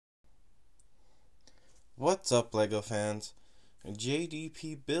What's up, LEGO fans?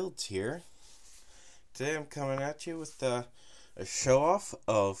 JDP Builds here. Today I'm coming at you with a show-off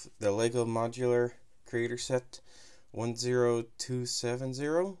of the LEGO Modular Creator Set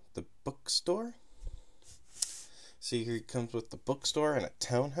 10270, the bookstore. See, here it comes with the bookstore and a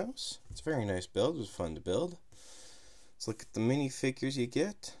townhouse. It's a very nice build. It was fun to build. Let's look at the minifigures you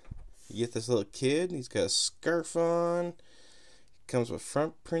get. You get this little kid. He's got a scarf on. He comes with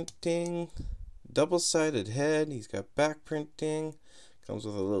front printing. Double-sided head. He's got back printing. Comes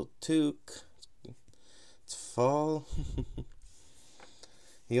with a little toque. It's fall.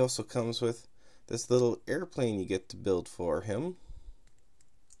 He also comes with this little airplane you get to build for him.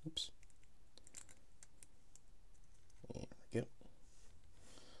 Oops. There we go.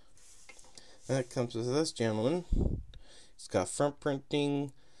 Then it comes with this gentleman. He's got front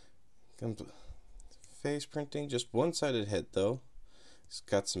printing. Comes with face printing. Just one-sided head though. He's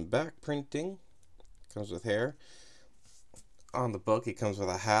got some back printing. Comes with hair. On the book, he comes with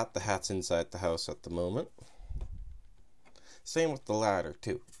a hat. The hat's inside the house at the moment. Same with the ladder,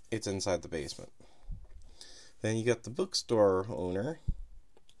 too. It's inside the basement. Then you got the bookstore owner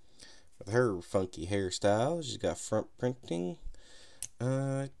with her funky hairstyle. She's got front printing.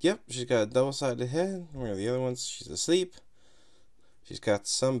 Yep, she's got a double-sided head. Where are the other ones? She's asleep. She's got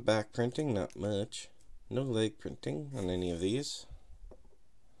some back printing, not much. No leg printing on any of these.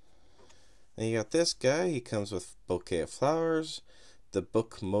 Then you got this guy. He comes with bouquet of flowers, the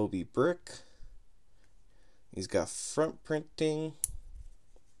book Moby brick. He's got front printing,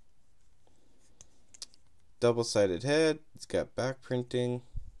 double-sided head. He's got back printing.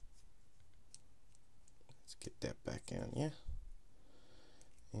 Let's get that back on, yeah,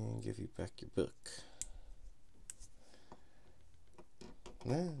 and give you back your book.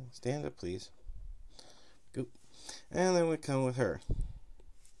 Now, stand up, please. Go. And then we come with her.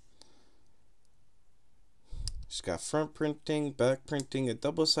 She's got front printing, back printing, a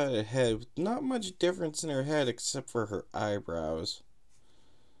double-sided head with not much difference in her head except for her eyebrows.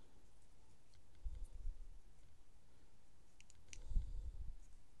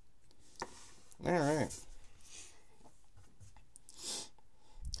 Alright.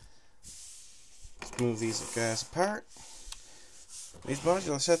 Let's move these guys apart. These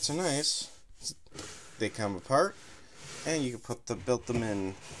modular sets are nice. They come apart, and you can build them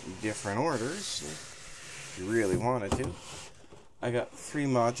in different orders. If you really wanted to. I got 3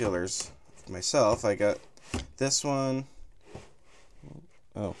 modulars myself. I got this one.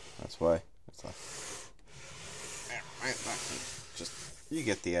 Oh, that's why. It's like, just, you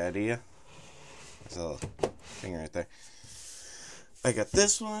get the idea. There's a little thing right there. I got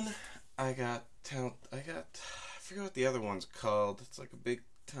this one. I forget what the other one's called. It's like a big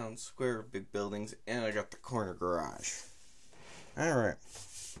town square of big buildings, and I got the corner garage. Alright.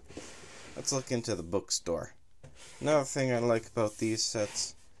 Let's look into the bookstore. Another thing I like about these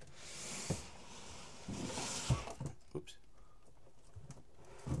sets. Oops.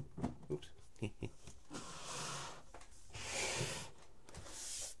 Oops.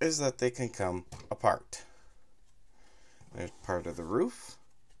 Is that they can come apart. There's part of the roof.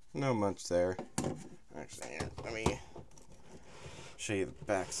 Not much there. Actually, yeah, let me show you the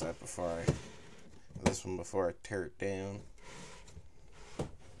back side before I tear it down.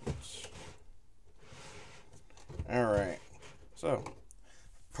 Oops. Alright, so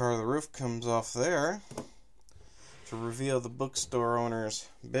part of the roof comes off there to reveal the bookstore owner's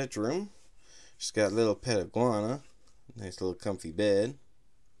bedroom. She's got a little pet iguana, nice little comfy bed.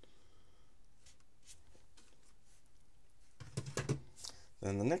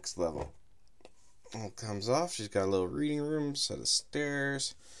 Then the next level all comes off. She's got a little reading room, set of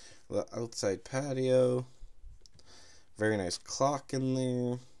stairs, a little outside patio, very nice clock in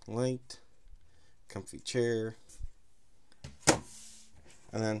there, light, comfy chair.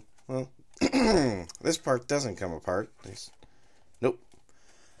 And then, well, this part doesn't come apart. Nope.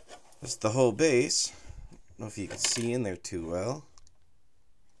 That's the whole base. I don't know if you can see in there too well.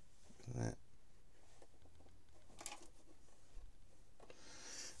 That.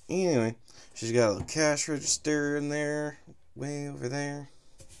 Anyway, she's got a little cash register in there, way over there.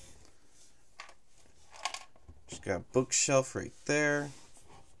 She's got a bookshelf right there.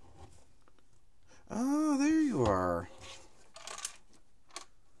 Oh, there you are.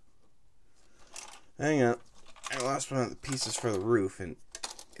 Hang on, I lost one of the pieces for the roof and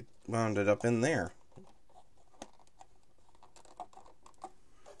it wound it up in there.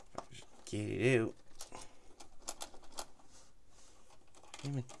 Get it out.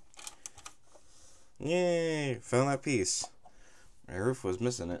 Yay, found that piece. My roof was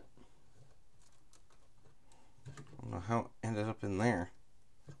missing it. I don't know how it ended up in there.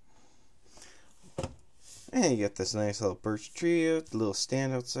 And you get this nice little birch tree, a little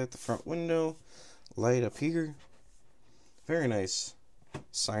stand outside the front window, light up here. Very nice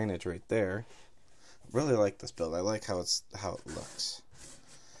signage right there. Really like this build. I like how it looks.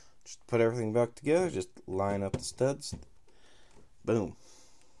 Just put everything back together, just line up the studs. Boom.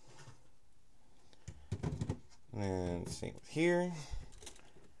 And same with here.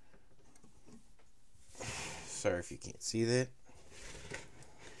 Sorry if you can't see that.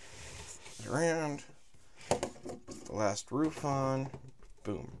 Around. Put the last roof on.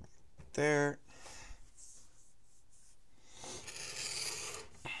 Boom. There.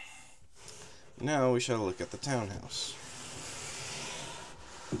 Now we shall look at the townhouse.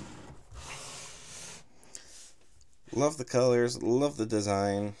 Love the colors, love the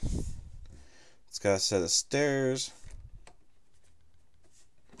design. It's got a set of stairs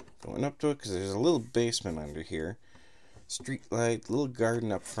going up to it because there's a little basement under here. Street light, little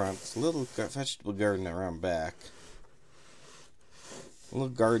garden up front, little vegetable garden around back. A little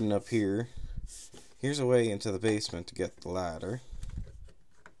garden up here. Here's a way into the basement to get the ladder.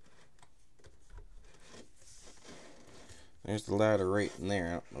 There's the ladder right in there.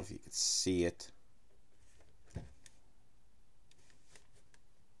 I don't know if you can see it.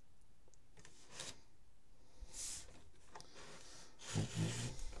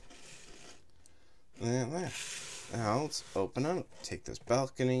 And there. Now let's open it. Take this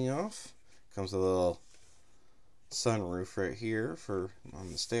balcony off. Comes a little sunroof right here for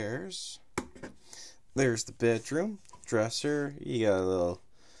on the stairs. There's the bedroom, dresser. You got a little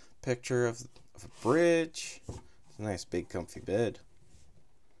picture of a bridge. It's a nice big comfy bed.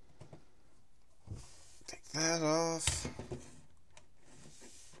 Take that off.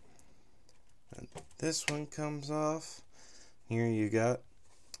 And this one comes off. Here you got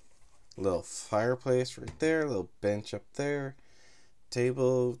a little fireplace right there, a little bench up there,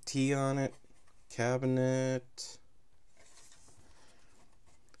 table, tea on it, cabinet,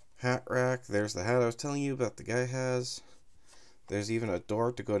 hat rack. There's the hat I was telling you about the guy has. There's even a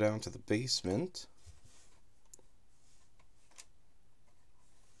door to go down to the basement.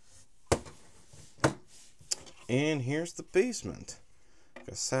 And here's the basement. Got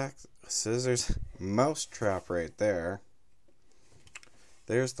a sack, scissors, mouse trap right there.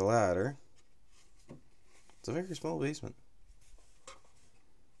 There's the ladder. It's a very small basement.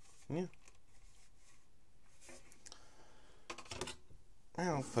 Yeah.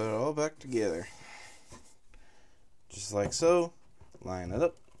 I'll put it all back together. Just like so. Line it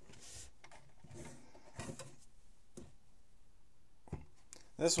up.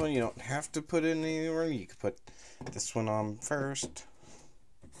 This one you don't have to put in anywhere. You can put this one on first.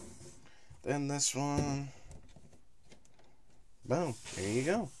 Then this one. Boom. There you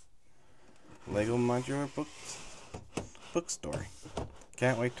go. Lego Modular Bookstore.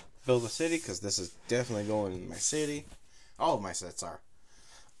 Can't wait to build a city because this is definitely going in my city. All of my sets are.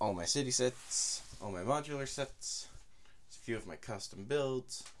 All my city sets. All my modular sets. A few of my custom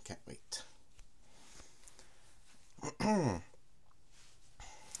builds. Can't wait.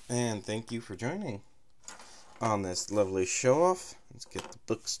 And thank you for joining on this lovely show off. Let's get the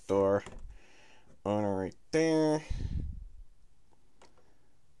bookstore owner right there.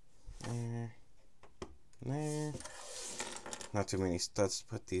 There. Not too many studs to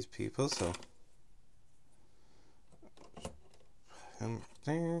put these people, so.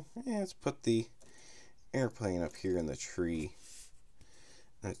 There. Yeah, let's put the airplane up here in the tree.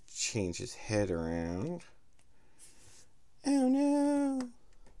 Let's change his head around. Oh no!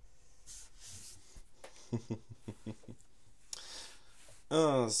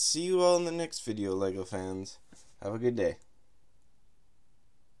 See you all in the next video, LEGO fans. Have a good day.